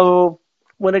 So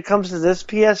when it comes to this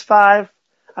PS5,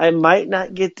 I might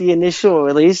not get the initial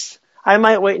release. I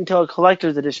might wait until a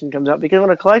collector's edition comes out, because when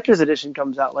a collector's edition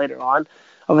comes out later on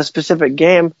of a specific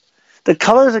game, the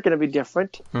colors are going to be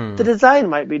different. The design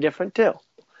might be different too.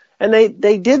 And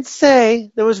they did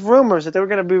say, there was rumors that they were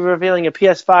going to be revealing a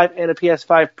PS5 and a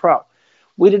PS5 Pro.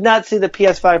 We did not see the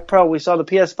PS5 Pro. We saw the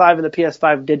PS5 and the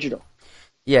PS5 Digital.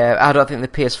 Yeah, I don't think the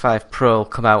PS5 Pro will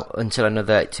come out until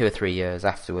another 2 or 3 years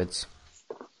afterwards.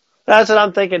 That's what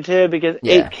I'm thinking too, because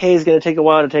 8K is going to take a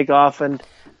while to take off. And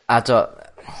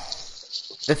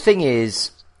the thing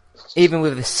is, even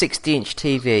with a 60-inch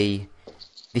TV,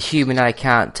 the human eye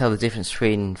can't tell the difference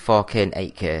between 4K and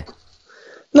 8K.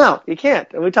 No, you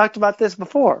can't. And we talked about this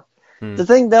before. The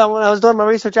thing that when I was doing my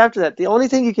research after that, the only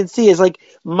thing you can see is like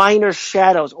minor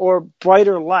shadows or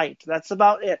brighter light. That's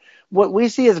about it. What we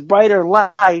see as brighter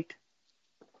light,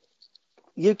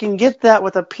 you can get that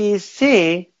with a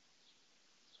PC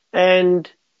and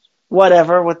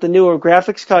whatever, with the newer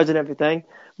graphics cards and everything.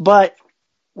 But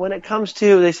when it comes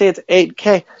to, they say it's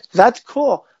 8K, that's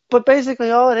cool. But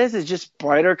basically all it is just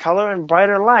brighter color and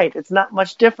brighter light. It's not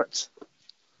much difference.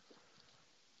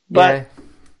 But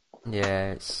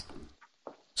yeah, it's...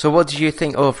 So what did you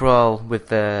think overall with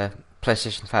the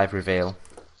PlayStation 5 reveal?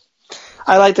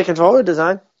 I like the controller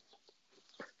design.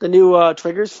 The new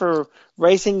triggers for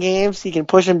racing games, you can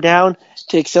push them down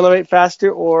to accelerate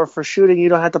faster, or for shooting, you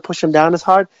don't have to push them down as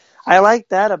hard. I like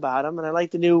that about them, and I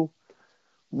like the new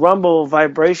rumble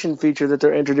vibration feature that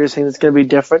they're introducing that's going to be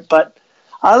different. But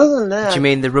other than that... Do you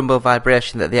mean the rumble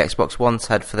vibration that the Xbox One's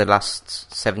had for the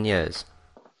last 7 years?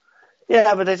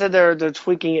 Yeah, but they said they're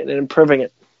tweaking it and improving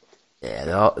it.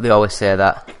 Yeah, they always say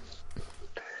that.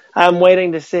 I'm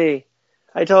waiting to see.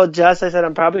 I told Jess, I said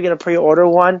I'm probably going to pre-order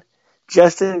one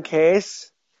just in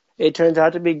case it turns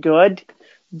out to be good.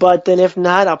 But then if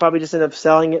not, I'll probably just end up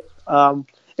selling it.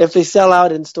 If they sell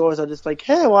out in stores, I'll just like,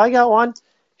 hey, well, I got one.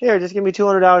 Here, just give me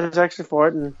 $200 extra for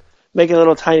it and make a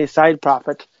little tiny side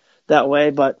profit that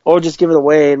way. Or just give it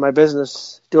away in my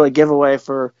business, do a giveaway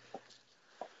for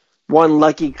one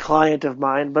lucky client of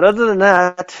mine. But other than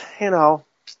that,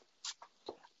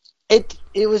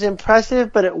 it was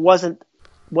impressive, but it wasn't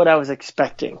what I was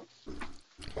expecting.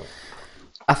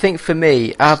 I think for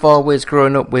me, I've always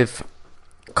grown up with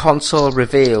console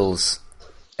reveals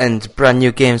and brand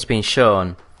new games being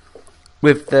shown.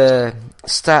 With the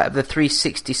start of the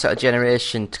 360 sort of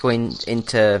generation to going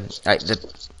into like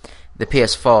the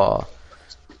PS4,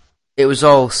 it was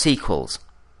all sequels.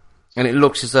 And it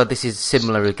looks as though this is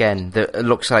similar again. It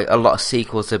looks like a lot of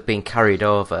sequels have been carried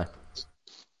over.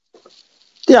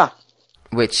 Yeah.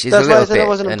 Which is That's a why I little said bit I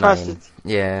wasn't annoying. impressed.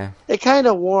 Yeah. It kind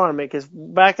of wore me, because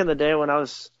back in the day when I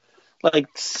was like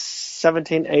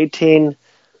 17, 18,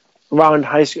 around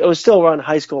high school, it was still around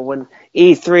high school when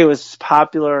E3 was as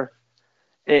popular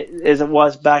as it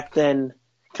was back then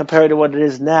compared to what it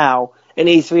is now. And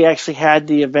E3 actually had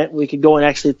the event where we could go and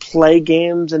actually play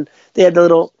games, and they had the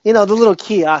little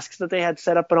kiosks that they had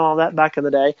set up and all that back in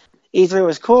the day. E3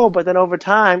 was cool, but then over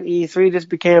time, E3 just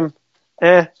became,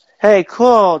 hey,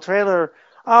 cool, trailer.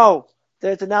 Oh,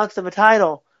 it's announced of a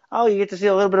title. Oh, you get to see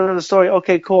a little bit of the story.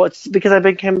 Okay, cool. It's because I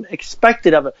became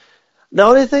expected of it. The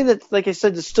only thing that, like I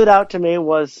said, that stood out to me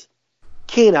was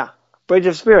Kena, Bridge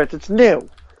of Spirits. It's new.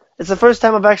 It's the first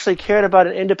time I've actually cared about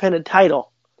an independent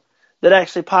title that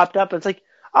actually popped up. It's like,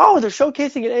 oh, they're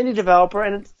showcasing an indie developer,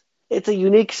 and it's a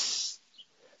unique...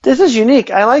 This is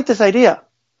unique. I like this idea.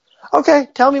 Okay,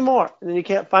 tell me more. And then you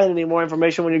can't find any more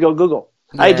information when you go Google.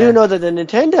 Yeah. I do know that the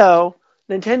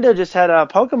Nintendo just had a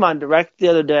Pokemon Direct the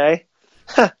other day.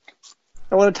 I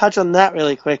want to touch on that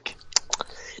really quick.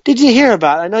 Did you hear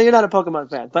about, I know you're not a Pokemon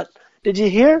fan, but did you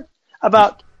hear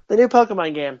about the new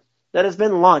Pokemon game that has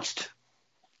been launched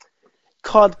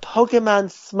called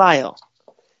Pokemon Smile?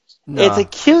 No. It's a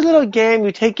cute little game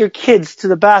you take your kids to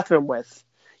the bathroom with.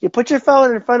 You put your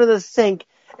phone in front of the sink,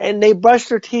 and they brush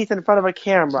their teeth in front of a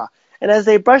camera. And as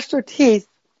they brush their teeth,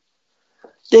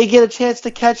 they get a chance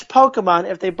to catch Pokemon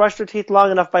if they brush their teeth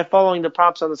long enough by following the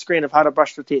prompts on the screen of how to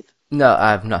brush their teeth. No,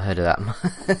 I've not heard of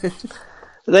that.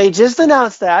 They just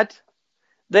announced that.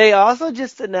 They also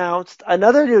just announced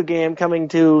another new game coming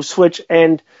to Switch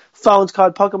and phones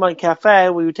called Pokemon Cafe,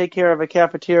 where you take care of a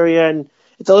cafeteria and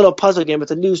It's a little puzzle game. It's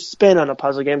a new spin on a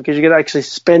puzzle game because you can actually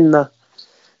spin the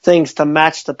things to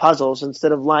match the puzzles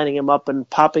instead of lining them up and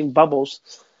popping bubbles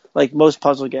like most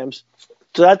puzzle games.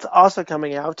 So that's also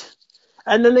coming out.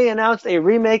 And then they announced a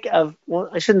remake of, well,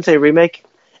 I shouldn't say remake,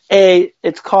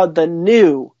 it's called the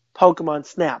new Pokemon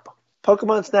Snap.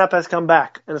 Pokemon Snap has come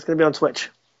back, and it's going to be on Switch.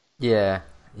 Yeah,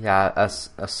 I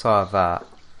saw that.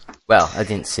 Well, I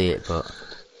didn't see it, but...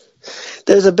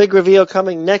 There's a big reveal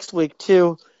coming next week,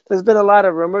 too. There's been a lot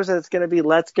of rumors that it's going to be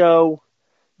Let's Go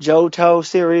Johto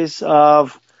series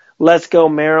of Let's Go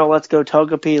Meryl, Let's Go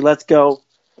Togepi, Let's Go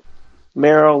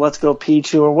Meryl, Let's Go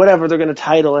Pichu, or whatever they're going to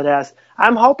title it as.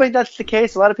 I'm hoping that's the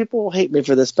case. A lot of people will hate me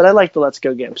for this, but I like the Let's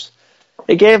Go games.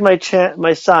 It gave my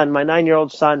son, my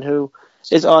 9-year-old son, who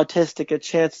is autistic, a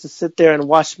chance to sit there and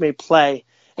watch me play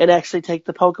and actually take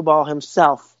the Pokeball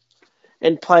himself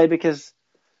and play, because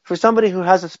for somebody who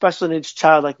has a special needs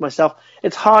child like myself,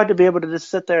 it's hard to be able to just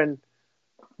sit there and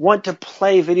want to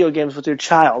play video games with your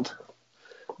child.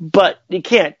 But you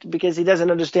can't, because he doesn't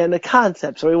understand the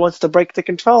concepts, or he wants to break the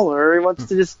controller, or he wants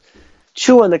to just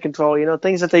chew on the controller,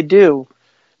 things that they do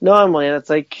normally. And it's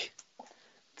like,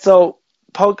 so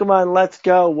Pokemon Let's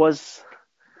Go was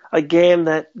a game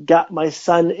that got my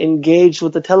son engaged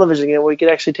with the television game, where he could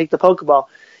actually take the Pokeball.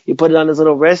 You put it on his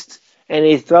little wrist, and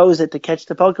he throws it to catch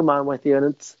the Pokemon with you.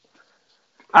 And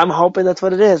I'm hoping that's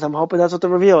what it is. I'm hoping that's what the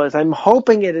reveal is. I'm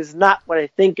hoping it is not what I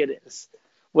think it is,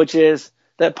 which is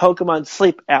that Pokemon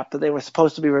Sleep app that they were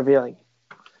supposed to be revealing.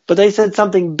 But they said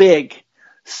something big.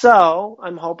 So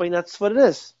I'm hoping that's what it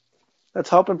is. Let's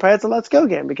hope and pray it's a Let's Go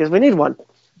game, because we need one.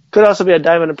 Could also be a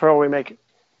Diamond and Pearl remake.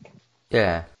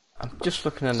 Yeah. I'm just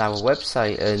looking on our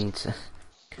website, and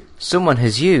someone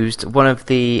has used one of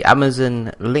the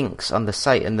Amazon links on the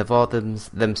site, and they've ordered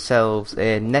themselves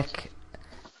a neck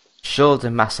shoulder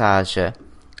massager,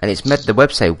 and it's made the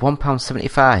website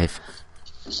 £1.75.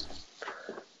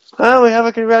 Well, we have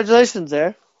a congratulations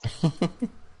there.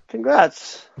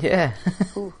 Congrats. Yeah.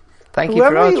 Thank you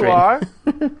for ordering.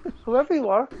 Whoever you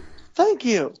are, thank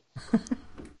you.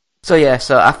 So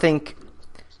I think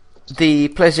the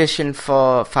PlayStation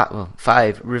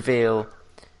 5 reveal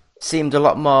seemed a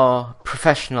lot more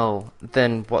professional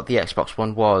than what the Xbox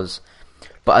One was.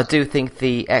 But I do think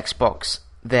the Xbox,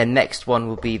 their next one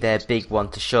will be their big one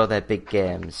to show their big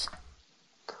games.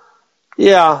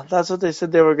 Yeah, that's what they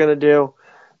said they were going to do.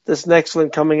 This next one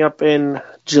coming up in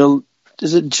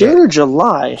is it June or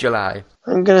July? July.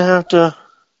 I'm going to have to...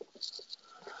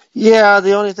 Yeah,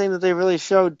 the only thing that they really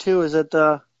showed, too, is that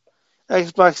the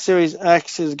Xbox Series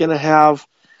X is going to have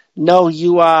no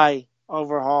UI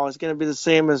overhaul. It's going to be the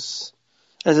same as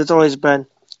it's always been.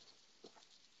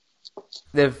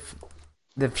 They've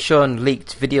shown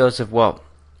leaked videos of what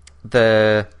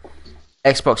the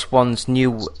Xbox One's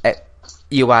new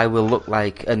UI will look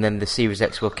like, and then the Series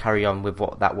X will carry on with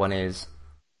what that one is.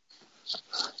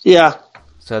 Yeah.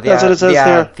 So they are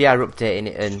updating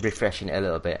it and refreshing it a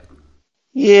little bit.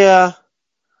 Yeah.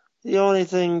 The only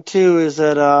thing, too, is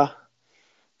that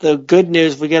the good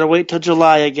news, we got to wait till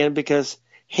July again, because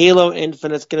Halo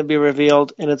Infinite's going to be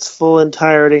revealed in its full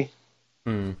entirety.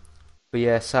 But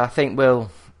yeah, so I think we'll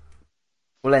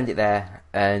end it there,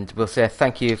 and we'll say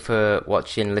thank you for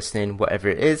watching, listening, whatever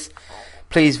it is.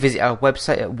 Please visit our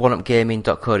website at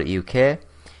oneupgaming.co.uk.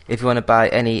 If you want to buy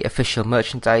any official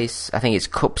merchandise, I think it's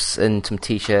cups and some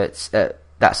t-shirts,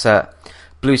 that's at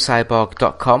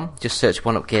bluecyborg.com. Just search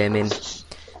One Up Gaming.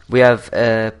 We have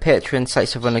a Patreon site,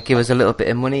 so if you want to give us a little bit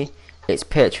of money, it's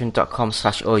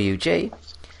patreon.com/OUG.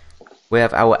 We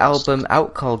have our album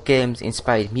out called Games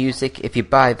Inspired Music. If you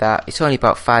buy that, it's only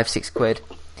about £5-6.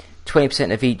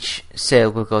 20% of each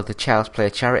sale will go to the Child's Play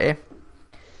charity.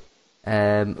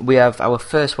 We have our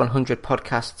first 100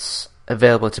 podcasts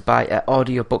available to buy at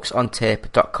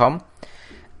audiobooksontape.com,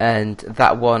 and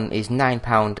that one is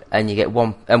 £9, and you get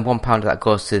 £1 of that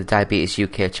goes to the Diabetes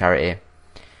UK charity.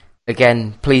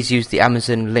 Again, please use the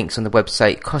Amazon links on the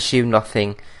website. Costs you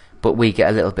nothing, but we get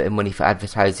a little bit of money for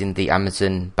advertising the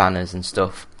Amazon banners and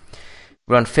stuff.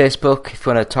 We're on Facebook. If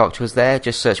you want to talk to us there,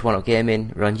 just search One Up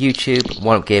Gaming. We're on YouTube,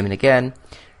 One Up Gaming again.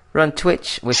 We're on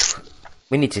Twitch, which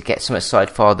we need to get something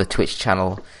sorted for the Twitch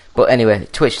channel. But anyway,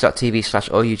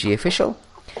 twitch.tv/OUGofficial.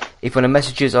 If you want to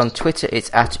message us on Twitter, it's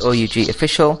at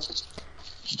OUGofficial.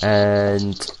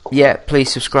 And yeah, please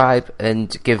subscribe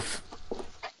and give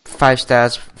 5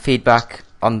 stars feedback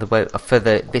on the web for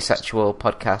this actual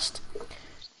podcast.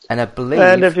 And I believe.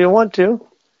 And if you want to,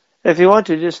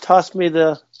 just toss me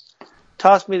the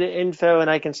info, and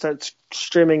I can start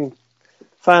streaming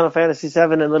Final Fantasy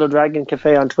VII and Little Dragon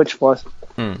Cafe on Twitch for us.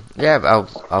 Yeah,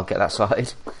 I'll get that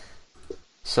sorted.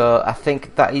 So I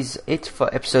think that is it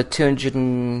for episode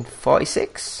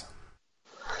 246.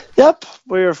 Yep,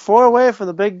 we're 4 away from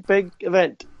the big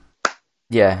event.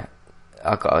 Yeah,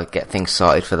 I've got to get things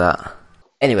sorted for that.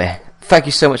 Anyway, thank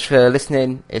you so much for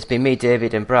listening. It's been me,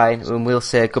 David, and Brian, and we'll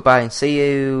say goodbye and see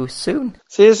you soon.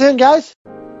 See you soon, guys.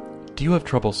 Do you have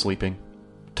trouble sleeping?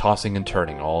 Tossing and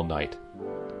turning all night?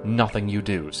 Nothing you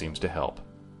do seems to help.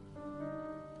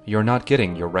 You're not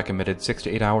getting your recommended 6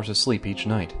 to 8 hours of sleep each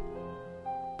night.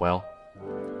 Well,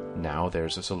 now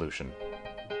there's a solution.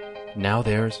 Now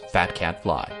there's Fat Cat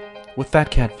Fly. With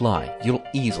Fat Cat Fly, you'll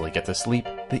easily get the sleep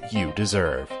that you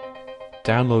deserve.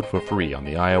 Download for free on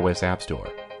the iOS App Store,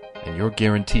 and you're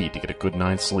guaranteed to get a good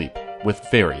night's sleep with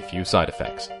very few side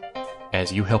effects,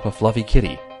 as you help a fluffy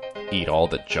kitty eat all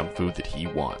the junk food that he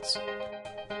wants.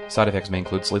 Side effects may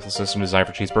include sleeplessness and desire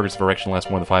for cheeseburgers if erection lasts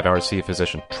more than 5 hours. See a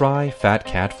physician. Try Fat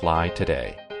Cat Fly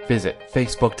today. Visit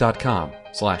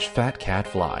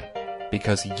facebook.com/fatcatfly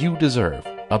because you deserve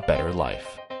a better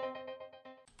life.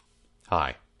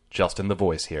 Hi, Justin the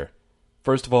Voice here.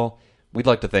 First of all, we'd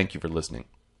like to thank you for listening.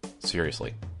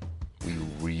 Seriously. We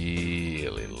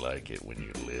really like it when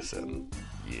you listen.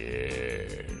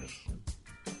 Yes.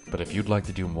 But if you'd like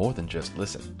to do more than just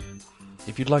listen,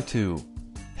 if you'd like to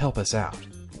help us out,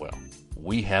 well,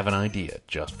 we have an idea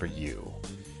just for you.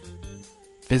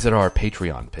 Visit our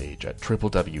Patreon page at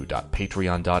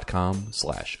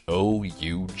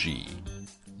www.patreon.com/OUG.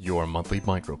 Your monthly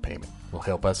micropayment will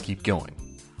help us keep going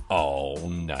all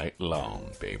night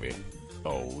long, baby.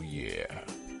 Oh yeah.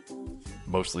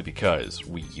 Mostly because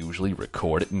we usually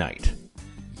record at night.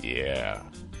 Yeah.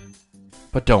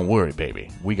 But don't worry, baby.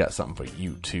 We got something for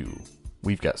you, too.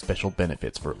 We've got special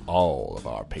benefits for all of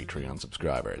our Patreon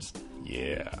subscribers.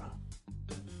 Yeah.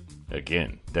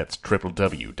 Again, that's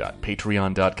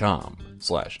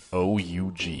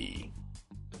www.patreon.com/OUG.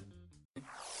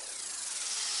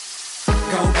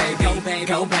 Go baby, go baby,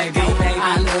 go baby, go baby.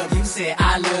 I love you, said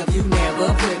I love you.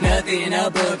 Never put nothing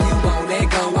above you. Won't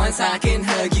let go once I can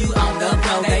hug you on the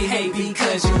floor. They hate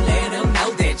because you let them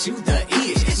know that you the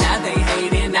ish. Now they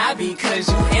hating not because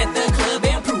you at the club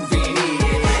and proving it.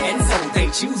 And so they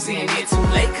choosing it too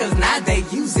late cause now they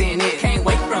using it. Can't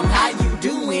wait from how you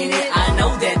doing it. I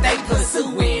know that they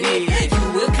pursuing it.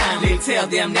 You will kindly tell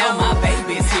them now my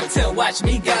baby's here to watch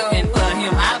me go. And for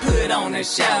him I put on a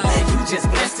show. You just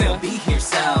blessed to be here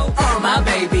so. My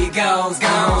baby goes on.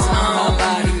 Her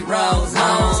body rolls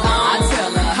on. I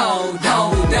tell her hold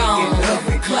on. Making love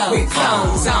with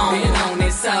clothes on. Been on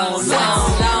it so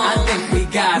long. I think we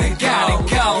gotta go.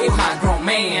 Get my grown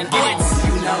man on. You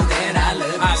know that I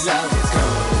love you so. Just go,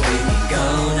 baby, go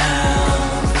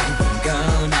now. Go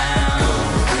now.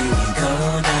 Baby, go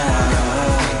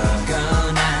now. Go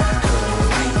now.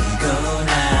 Baby, go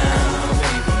now.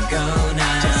 Baby, go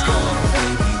now. Just go,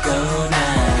 baby, go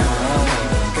now.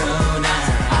 Go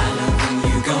now. I love when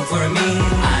you go for me.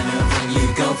 I love when you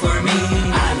go for me.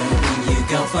 I love when you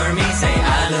go for me. Say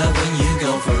I love when you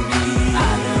go for me. I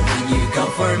love when you go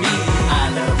for me. I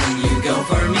love when you go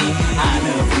for me. I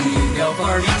love when you go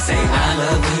for me. Say I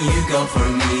love when you go for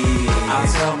me. I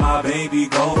tell my baby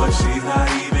go, but she's not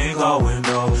even going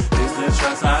though. It's the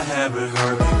trust I have in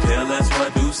her. Careless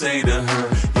what do say to her.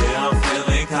 Yeah, I'm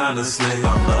feeling kinda slick.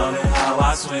 I'm loving how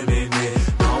I swim in it.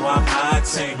 No, I'm not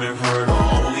taming her. The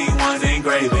only one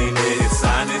engraving it.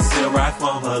 Sign it still right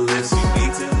from her lips. You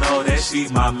need to know that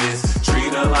she's my miss.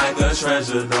 Treat her like a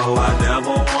treasure though. I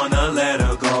never wanna let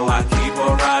her go. I keep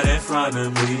her right in front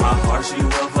of me. My heart she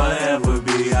will forever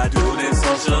be. I do this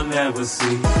so she'll never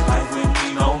see. Life with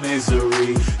me no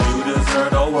misery. You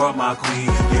deserve the world, my queen.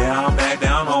 Yeah, I'm back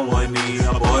down on one knee.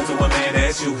 A boy to a man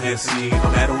that you have seen. No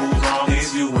matter who's wrong,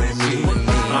 it's you and me.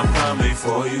 I'm coming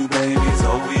for you, baby,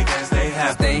 so we can stay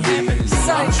happy. I'm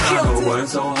trying to work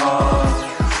so hard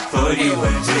for you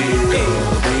and me. Go,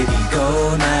 baby,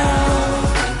 go now.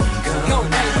 Go,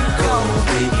 baby, go.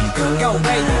 Baby, go. Go,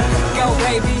 baby, go,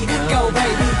 baby, go,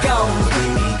 baby, go.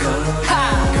 Baby, go. Ha.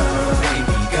 Go,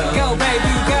 baby, go. Go,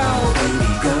 baby, go. Baby,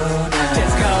 go now.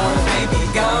 Just go, baby,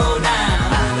 go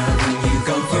now. I love when you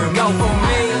go for me.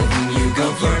 Go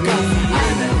for me. I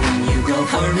love when you go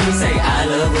for me. I love when you go for me. Say I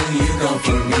love when you go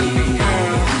for me. I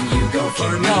love when you go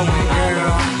for me. I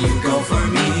love when you go for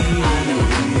me. I love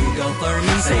when you go for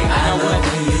me. Say I love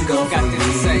when you go for me.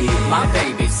 My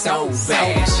baby's so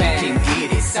bad, she can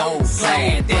get it so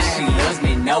glad that she loves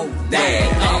me, know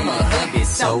that. I'm a hubby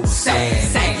so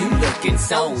sad, you looking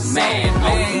so mad.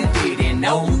 Oh, you didn't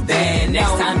know that.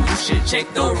 Next time you should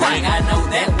check the ring. I know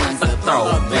that one's a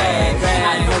throwback.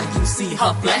 I know you see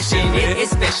her flashing it,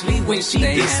 especially when she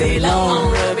gets it low.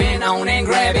 I'm rubbing on and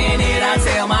grabbing it. I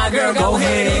tell my girl, go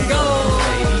ahead and go.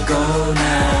 Baby, go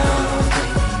now.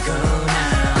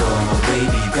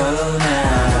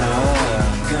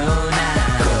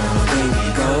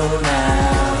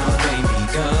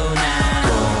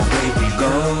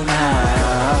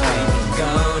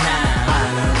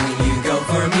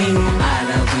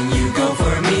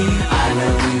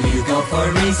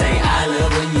 me. Say I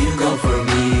love when you go for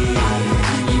me.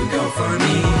 You go for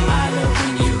me. I love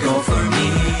when you go for me.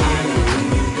 I love when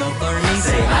you go for me.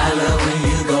 Say I love when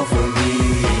you go for me.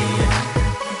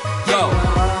 Yo,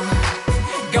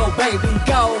 go baby,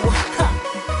 go.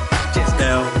 Just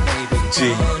L G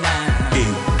E.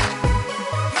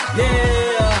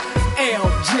 Yeah,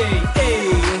 LGE.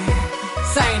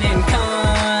 Sign in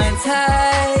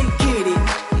contact. Get it.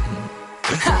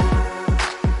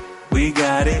 We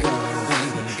got it.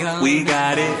 We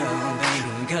got it.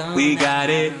 We got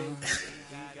it.